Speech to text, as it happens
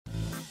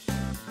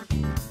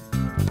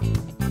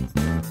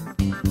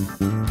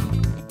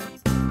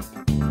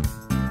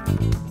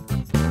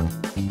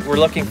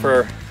looking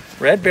for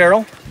red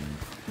beryl.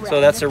 So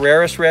that's the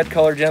rarest red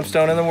color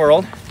gemstone in the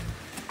world.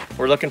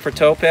 We're looking for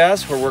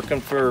topaz. We're working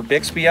for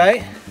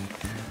Bixbyite,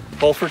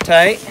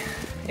 Holfertite,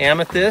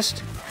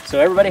 Amethyst. So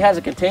everybody has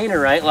a container,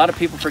 right? A lot of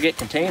people forget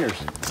containers.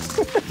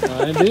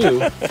 I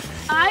do.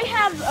 I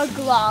have a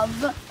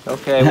glove.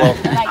 Okay, well.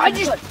 I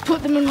just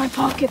put them in my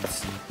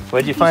pockets.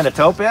 Where'd you find a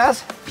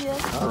topaz? Yeah.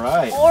 All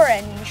right.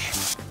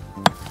 Orange.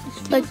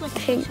 Like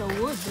pink. Piece of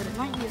wood, but it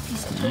might be a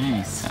piece of topaz.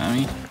 Nice,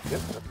 Tommy.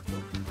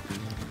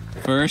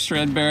 First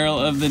red beryl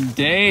of the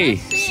day.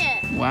 Let's see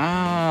it.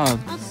 Wow.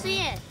 Let's see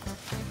it.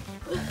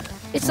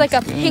 It's like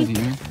a Good, pink.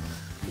 yeah.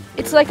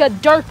 It's like a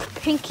dark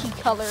pinky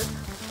color.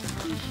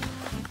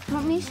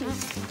 Let me see.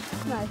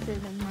 Nicer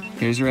than mine.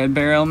 Here's red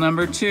beryl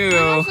number 2.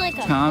 looks like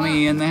a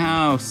Tommy in the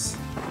house.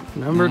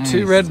 Number Nice,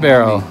 2 red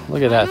beryl. Tommy.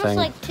 Look at that Almost thing.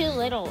 like 2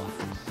 little ones.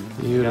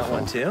 You got Beautiful.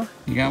 one too?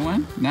 You got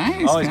one?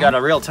 Nice. Oh, he's got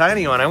a real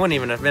tiny one. I wouldn't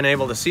even have been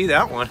able to see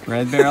that one.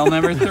 red beryl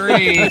number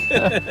 3.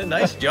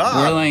 Nice job.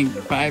 We're like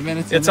 5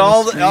 minutes. It's into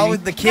all the all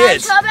with the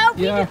kids. How about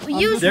Yeah. we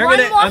use They're one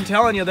gonna. more? I'm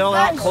telling you, they'll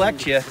out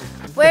collect you.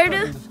 Where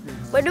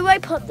do I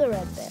put the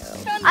red beryl?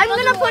 I'm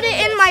gonna put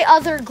it in my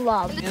other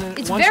glove.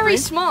 It's one very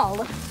string? small.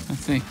 Let's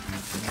see.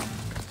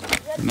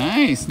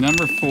 Nice.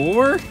 Number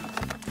 4. Woo!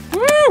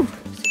 I'm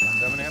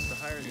gonna have to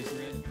hire these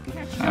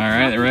red. All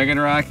right, the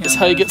regular rock. That's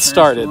how you get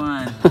started.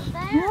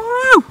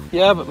 Woo!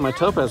 Yeah, but my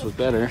topaz was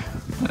better.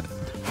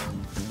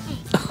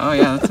 Oh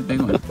yeah, that's a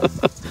big one.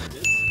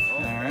 All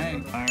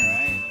right, all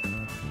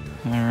right.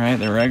 All right,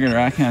 the regular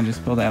rockhound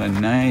just pulled out a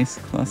nice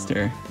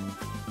cluster.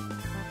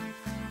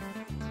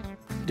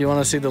 Do you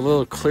want to see the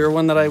little clear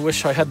one that I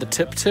wish I had the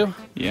tip to?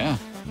 Yeah.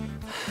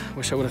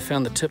 Wish I would have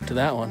found the tip to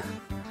that one.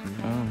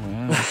 Oh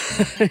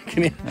wow.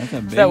 Can you, That's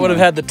a big that would have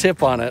one. had the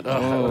tip on it. Oh,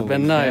 that would have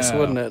been nice, yeah.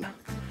 wouldn't it?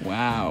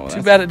 Wow. Too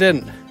That's bad it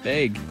didn't.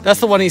 big. That's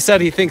the one he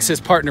said he thinks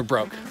his partner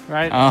broke,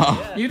 right?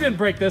 Oh. You didn't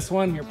break this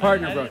one, your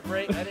partner broke.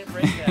 I didn't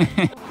break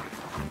that.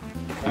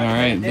 All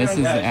right, this is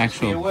the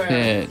actual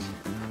pit.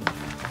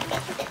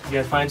 You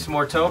gonna find some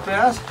more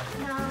topaz?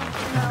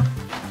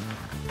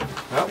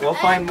 Well, we'll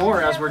find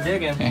more as we're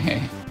digging.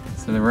 Okay.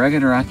 So the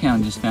regular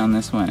rockhound just found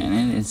this one, and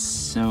it is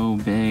so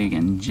big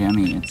and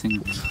gemmy. It's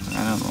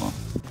incredible.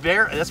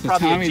 That's So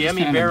probably Tommy a just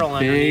gemmy found a beryl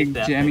underneath big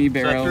that. gemmy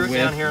thing. So I beryl threw it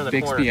down with here in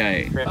the corner.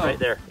 Bixbyite. Right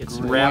there. It's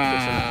wrapped.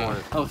 It's in the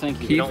corner. Oh,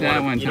 thank you. Keep don't that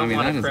wanna- one, you don't Tommy.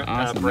 wanna That is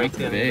awesome. break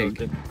That's any of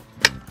big. those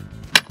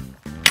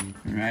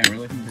All right, we're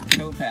looking for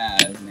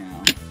topaz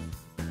now.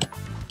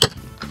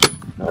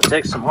 It'll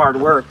take some hard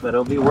work, but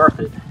it'll be worth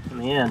it in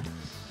the end.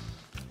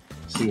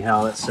 See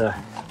how it's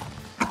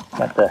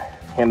got the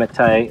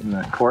hematite and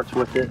the quartz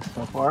with it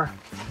so far.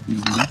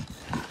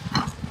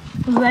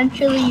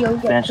 Eventually you'll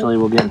get Eventually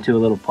we'll get into a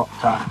little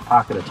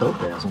pocket of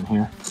topaz in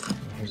here.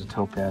 Here's a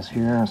topaz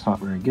here. It's not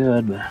very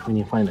good, but we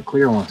need to find the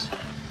clear ones.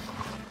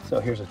 So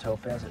here's a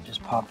topaz that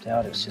just popped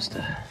out. It's just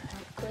a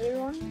clear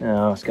one.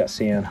 no, it's got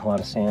sand, a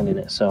lot of sand in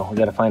it. So we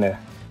got to find a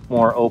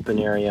more open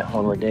area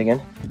when we're digging.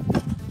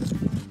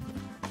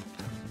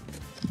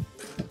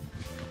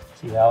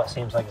 See how it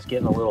seems like it's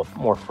getting a little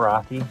more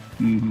frothy.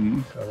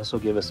 Mm-hmm. So this will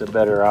give us a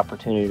better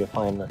opportunity to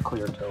find the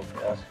clear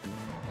topaz.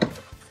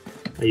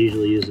 I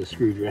usually use a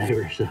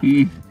screwdriver, so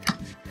I'm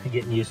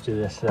getting used to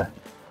this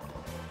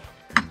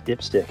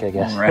dipstick, I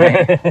guess.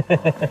 Right.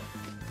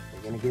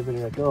 We're gonna give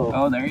it a go.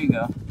 Oh, there you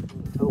go.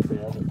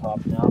 Topaz are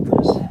popping out,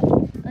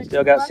 but it's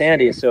still got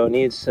sandy, so it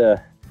needs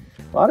a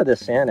lot of this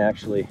sand.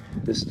 Actually,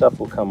 this stuff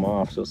will come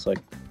off, so it's like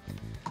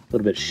a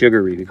little bit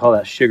sugary. We call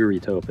that sugary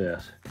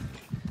topaz.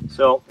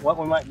 So what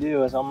we might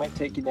do is I might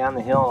take you down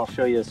the hill and I'll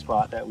show you a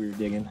spot that we were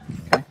digging.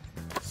 Okay.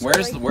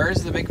 Where's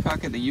the big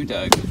pocket that you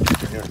dug?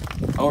 Here.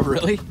 Oh,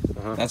 really?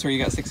 That's where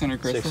you got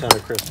 600 crystals?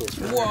 600 crystals.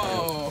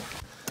 Whoa!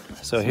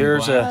 So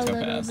here's black a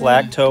topaz.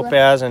 black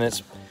topaz, and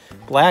it's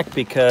black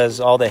because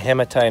all the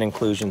hematite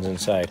inclusions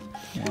inside.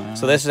 Wow.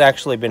 So this has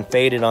actually been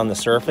faded on the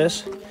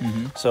surface,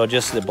 so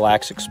just the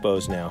black's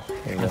exposed now.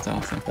 There you That's go.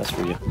 awesome. That's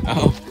for you.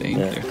 Oh, thank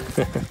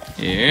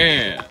you.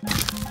 Yeah.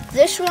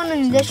 This one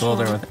and this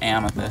Boulder one. with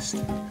amethyst.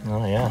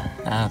 Oh yeah.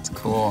 That's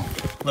cool.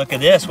 Look at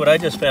this, what I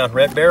just found,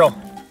 red beryl.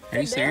 Are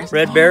you serious?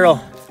 Red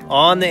beryl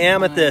on the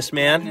amethyst,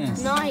 man.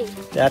 Goodness. Nice.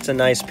 That's a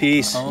nice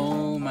piece.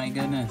 Oh my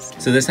goodness.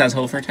 So this has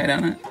Holfertite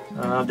on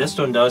it? This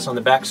one does. On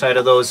the back side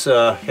of those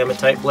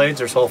hematite blades,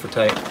 there's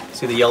Holfertite.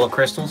 See the yellow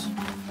crystals?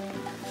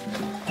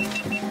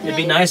 It'd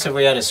be nice if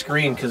we had a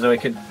screen, because we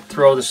could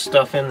throw the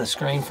stuff in the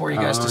screen for you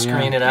guys to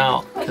screen it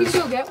out. I can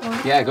go get one.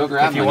 Yeah, go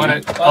grab If you one.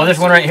 want to, oh, there's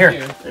one right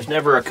here. There's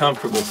never a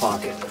comfortable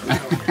pocket.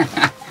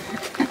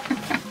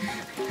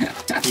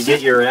 You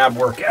get your ab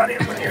workout in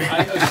when you're. I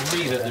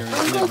agree that there is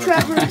Uncle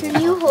Trevor,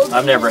 can you hold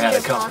I've never this in had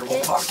a your comfortable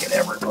pocket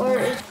ever. Or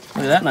Look at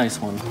that nice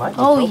one.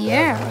 oh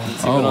yeah.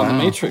 It's even on the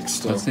matrix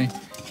still. Let's see.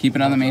 Keep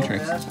it on the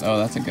matrix. Oh,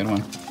 that's a good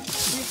one.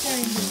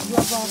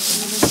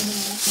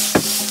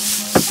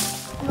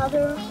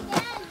 Another.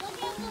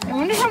 I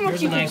wonder how much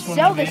Here's you a can nice one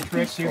sell on this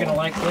matrix. for. You're gonna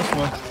like this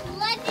one.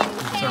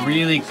 It's a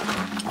really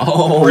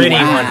Oh, pretty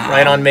one,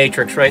 right on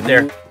matrix, right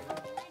there.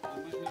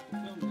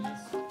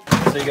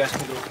 So you guys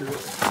can go through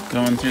it.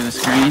 Going through the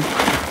screen.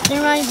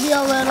 There might be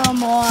a little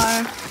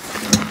more.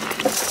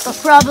 But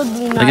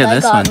probably not. Look at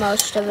this I got one.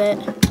 most of it.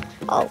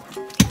 Oh,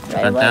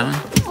 right About away.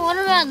 that one? What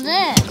about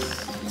this?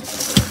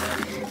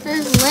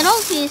 There's little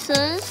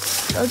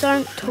pieces. Those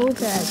aren't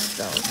topaz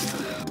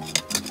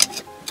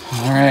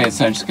though. Alright,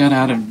 so I just got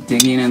out of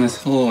digging in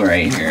this hole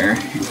right here.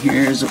 And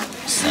here's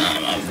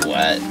some of what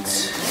I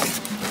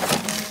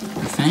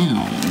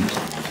found.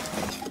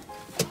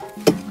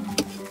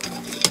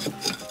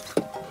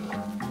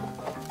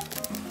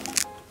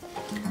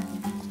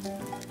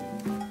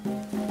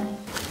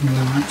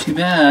 Not too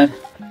bad.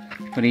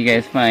 What are you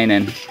guys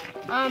finding?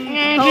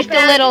 Just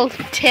a little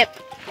tip.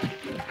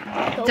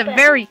 It's a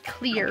very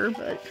clear,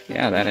 but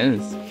Yeah, that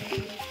is.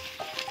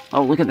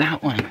 Oh, look at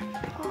that one.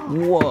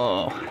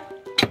 Whoa.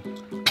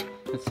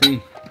 Let's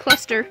see.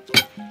 cluster.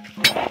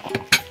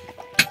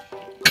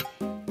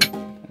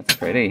 That's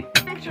pretty.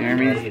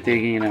 Jeremy's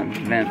digging a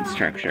vent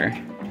structure.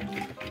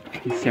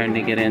 He's starting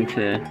to get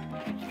into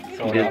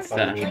some good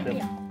stuff.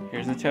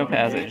 Here's the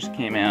topaz that just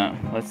came out.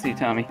 Let's see,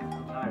 Tommy.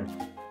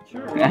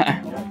 Sure.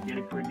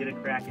 Get a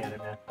crack at it,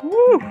 man.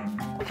 Woo!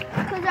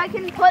 Because I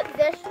can put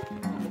this.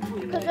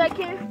 Because I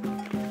can.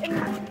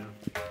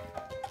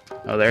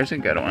 Oh, there's a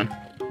good one.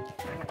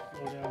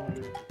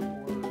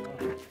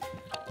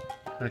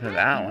 Look at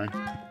that one.